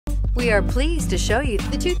We are pleased to show you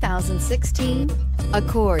the 2016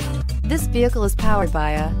 Accord. This vehicle is powered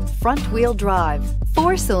by a front-wheel drive,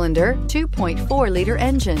 4-cylinder, 2.4-liter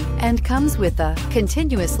engine and comes with a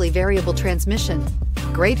continuously variable transmission.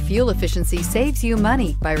 Great fuel efficiency saves you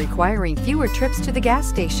money by requiring fewer trips to the gas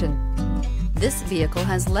station. This vehicle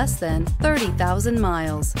has less than 30,000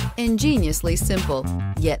 miles. Ingeniously simple,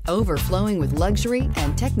 yet overflowing with luxury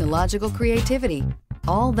and technological creativity.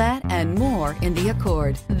 All that and more in the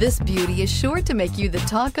Accord. This beauty is sure to make you the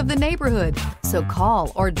talk of the neighborhood. So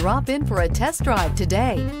call or drop in for a test drive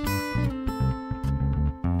today.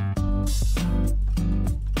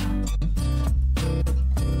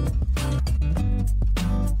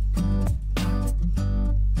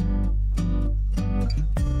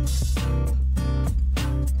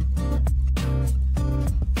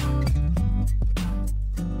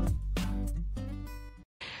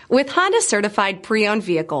 With Honda certified pre-owned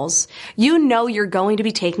vehicles, you know you're going to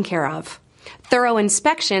be taken care of. Thorough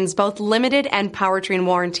inspections, both limited and powertrain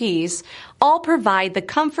warranties, all provide the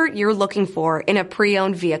comfort you're looking for in a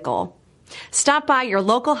pre-owned vehicle. Stop by your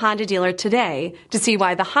local Honda dealer today to see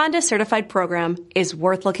why the Honda certified program is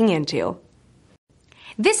worth looking into.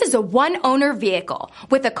 This is a one-owner vehicle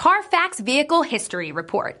with a CARFAX Vehicle History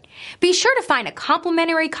Report. Be sure to find a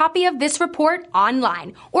complimentary copy of this report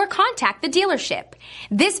online or contact the dealership.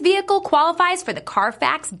 This vehicle qualifies for the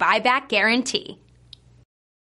CARFAX Buyback Guarantee.